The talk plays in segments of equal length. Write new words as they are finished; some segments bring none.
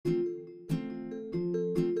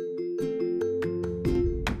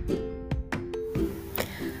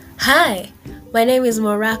Hi, my name is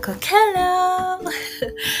Morocco Kello,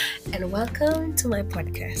 and welcome to my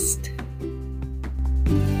podcast.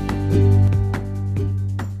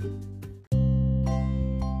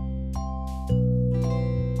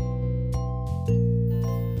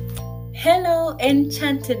 Hello,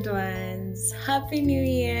 enchanted ones! Happy New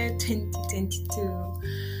Year 2022!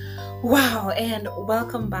 Wow, and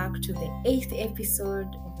welcome back to the 8th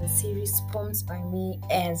episode of the series Poems by Me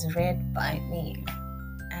as read by me.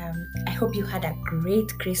 I hope you had a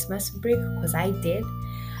great Christmas break because I did.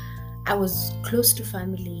 I was close to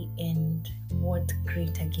family, and what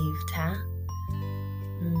greater gift, huh?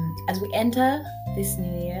 As we enter this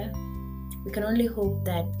new year, we can only hope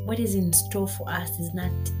that what is in store for us is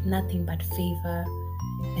nothing but favor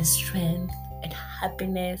and strength and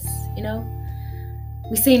happiness.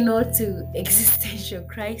 We say no to existential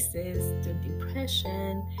crisis, to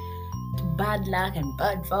depression, to bad luck and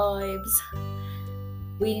bad vibes.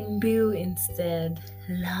 We imbue instead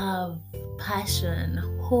love, passion,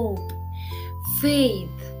 hope, faith,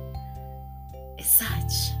 as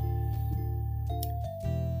such.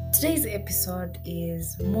 Today's episode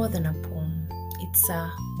is more than a poem. It's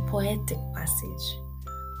a poetic passage.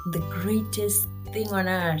 The greatest thing on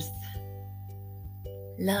earth.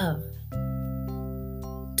 Love.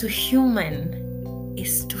 To human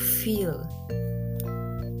is to feel.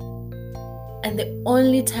 And the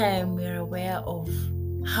only time we are aware of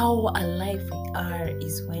how alive we are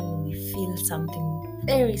is when we feel something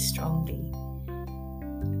very strongly.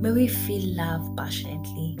 May we feel love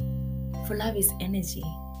passionately, for love is energy.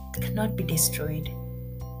 It cannot be destroyed.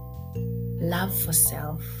 Love for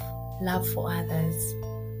self, love for others,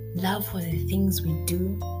 love for the things we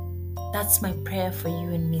do. That's my prayer for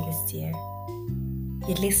you and me this year.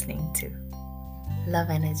 You're listening to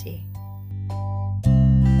Lovenergy.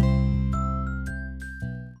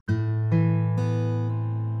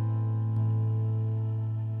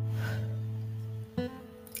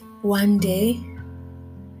 One day,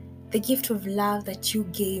 the gift of love that you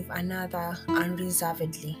gave another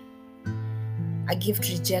unreservedly, a gift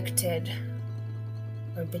rejected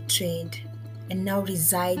or betrayed and now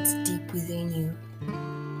resides deep within you,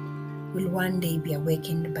 will one day be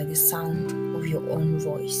awakened by the sound of your own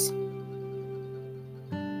voice.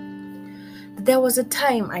 There was a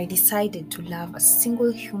time I decided to love a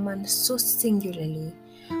single human so singularly,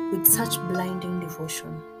 with such blinding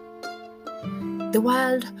devotion. The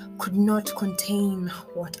world could not contain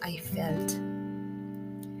what I felt.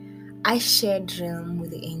 I shared realm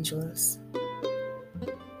with the angels.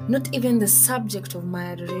 Not even the subject of my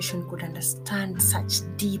adoration could understand such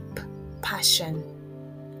deep passion.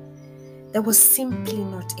 There was simply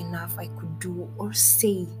not enough I could do or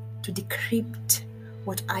say to decrypt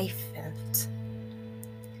what I felt.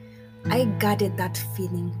 I guarded that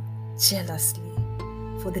feeling jealously,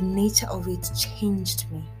 for the nature of it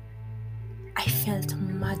changed me. I felt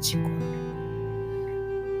magical.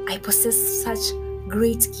 I possessed such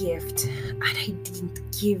great gift, and I didn't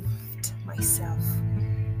give it myself.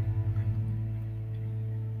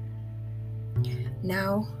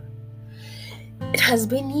 Now, it has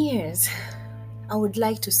been years. I would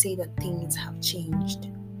like to say that things have changed,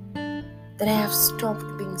 that I have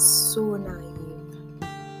stopped being so naive,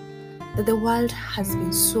 that the world has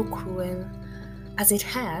been so cruel as it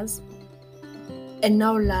has, and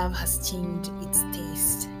now love has changed its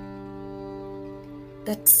taste.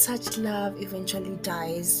 That such love eventually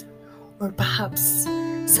dies, or perhaps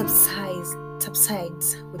subsides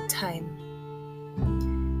with time.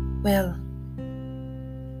 Well,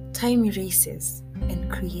 time erases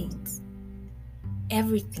and creates.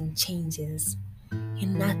 Everything changes,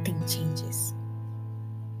 and nothing changes.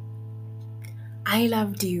 I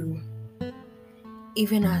loved you,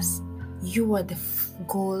 even as you were the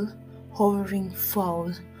goal hovering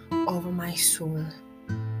foul over my soul.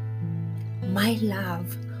 My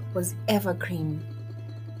love was evergreen,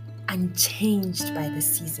 unchanged by the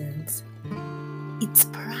seasons. It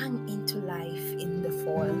sprang into life in the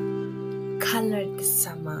fall, colored the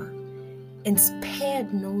summer, and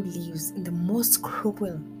spared no leaves in the most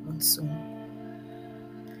cruel monsoon.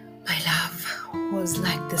 My love was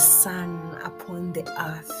like the sun upon the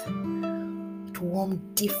earth. It warmed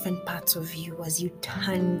different parts of you as you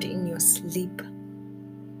turned in your sleep.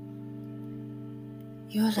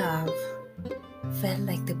 Your love felt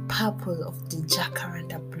like the purple of the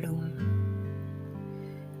jacaranda bloom.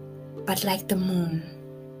 But like the moon,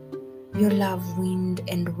 your love waned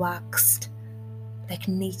and waxed like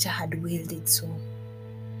nature had willed it so.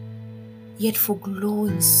 Yet for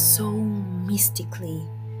glowing so mystically,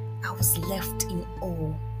 I was left in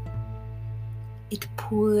awe. It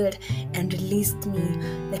pulled and released me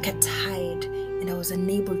like a tide and I was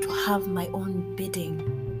unable to have my own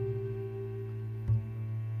bidding.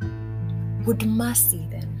 Would mercy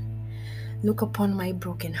then look upon my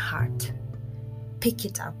broken heart, pick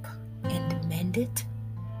it up, and mend it?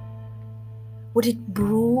 Would it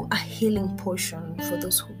brew a healing potion for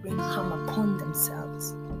those who bring harm upon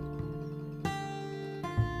themselves?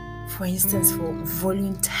 For instance, for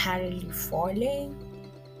voluntarily falling?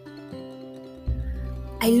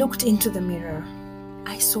 I looked into the mirror.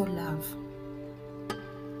 I saw love,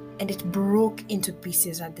 and it broke into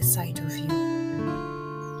pieces at the sight of you.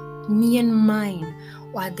 Me and mine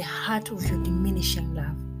were at the heart of your diminishing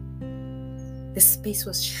love. The space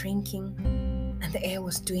was shrinking, and the air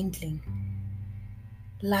was dwindling.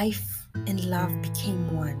 Life and love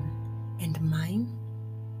became one, and mine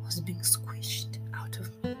was being squished out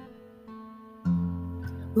of me.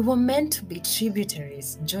 We were meant to be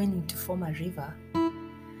tributaries joining to form a river,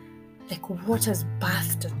 like waters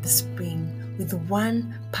bathed at the spring with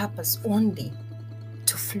one purpose only,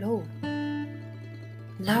 to flow.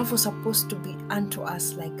 Love was supposed to be unto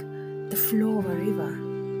us like the flow of a river,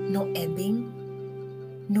 no ebbing,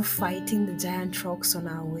 no fighting the giant rocks on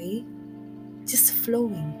our way, just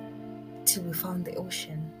flowing till we found the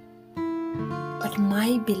ocean. But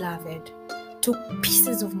my beloved took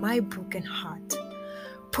pieces of my broken heart,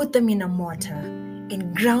 put them in a mortar,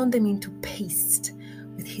 and ground them into paste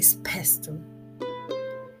with his pestle.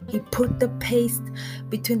 He put the paste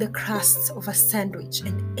between the crusts of a sandwich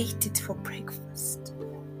and ate it for breakfast.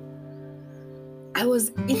 I was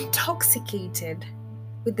intoxicated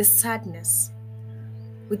with sadness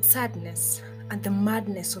and the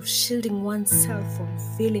madness of shielding oneself from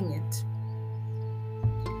feeling it.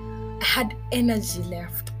 I had energy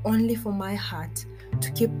left only for my heart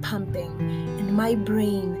to keep pumping and my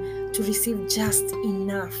brain to receive just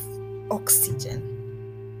enough oxygen.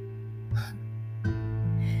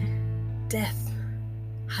 Death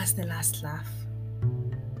has the last laugh,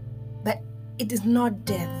 but it is not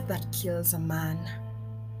death that kills a man.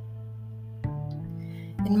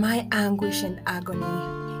 In my anguish and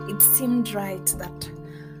agony, it seemed right that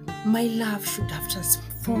my love should have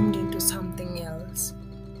transformed into something else.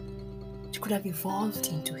 It could have evolved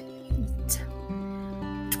into hate.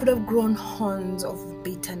 It could have grown horns of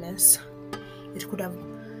bitterness. It could have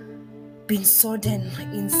been sodden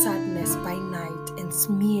in sadness by night and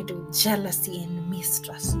smeared with jealousy and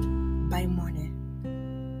mistrust by morning.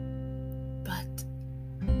 But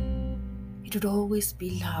it would always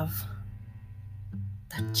be love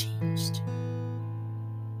that changed.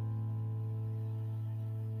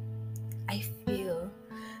 I feel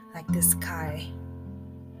like the sky,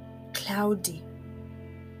 cloudy,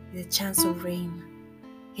 with a chance of rain.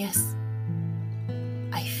 Yes,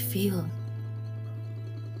 I feel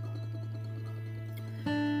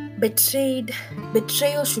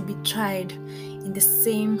betrayal should be tried in the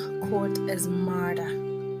same court as murder.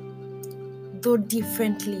 Though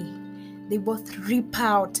differently, they both rip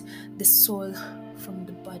out the soul from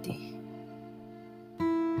the body.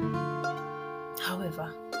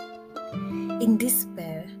 However, in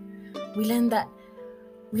despair, we learn that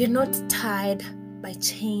we are not tied by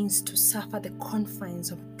chains to suffer the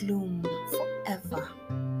confines of gloom forever.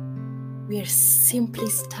 We are simply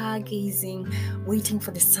stargazing, waiting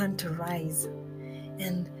for the sun to rise,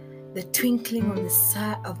 and the twinkling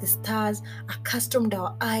of the stars accustomed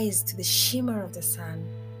our eyes to the shimmer of the sun.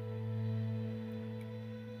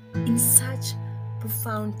 In such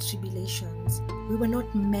profound tribulations, we were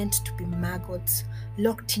not meant to be maggots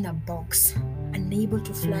locked in a box, unable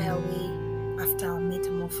to fly away after our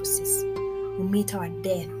metamorphosis. We meet our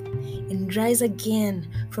death and rise again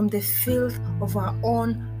from the filth of our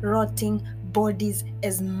own rotting bodies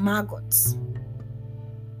as maggots.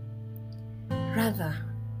 Rather,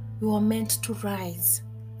 we were meant to rise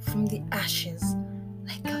from the ashes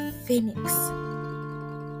like a phoenix.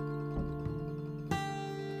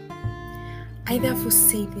 I therefore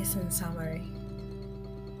say this in summary.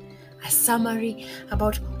 A summary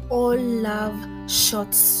about all love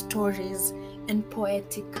short stories and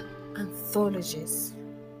poetic anthologies.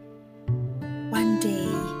 One day,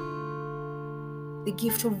 the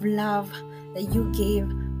gift of love that you gave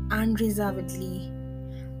unreservedly,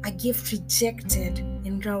 a gift rejected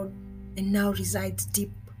and now resides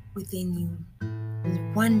deep within you, will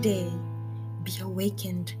one day be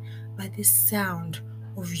awakened by the sound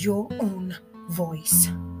of your own voice.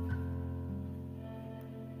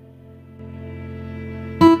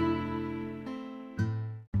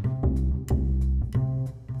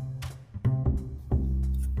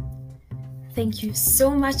 Thank you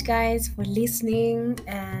so much, guys, for listening,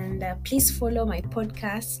 and please follow my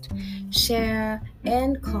podcast, share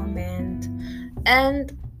and comment,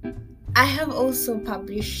 and I have also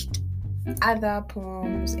published other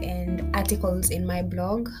poems and articles in my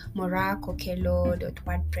blog,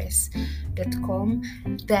 morakokelo.wordpress.com.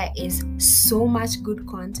 There is so much good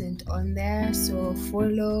content on there, so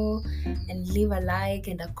follow and leave a like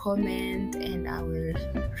and a comment, and I will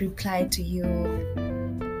reply to you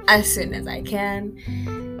as soon as I can.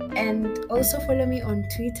 And also follow me on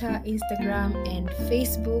Twitter, Instagram, and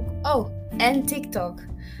Facebook. Oh, and TikTok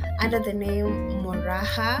under the name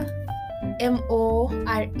Moraha,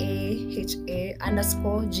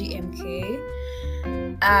 MORAHA_GMK.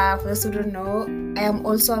 For those who don't know, I am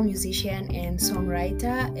also a musician and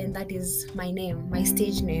songwriter, and that is my name, my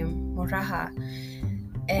stage name, Moraha.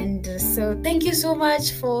 And so thank you so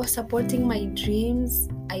much for supporting my dreams.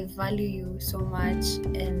 I value you so much,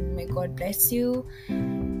 and may God bless you.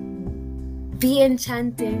 Be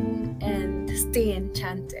enchanting and stay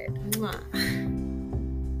enchanted. Mwah.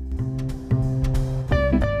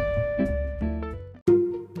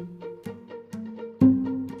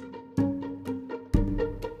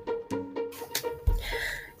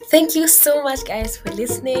 Thank you so much, guys, for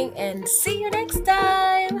listening, and see you next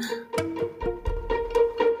time.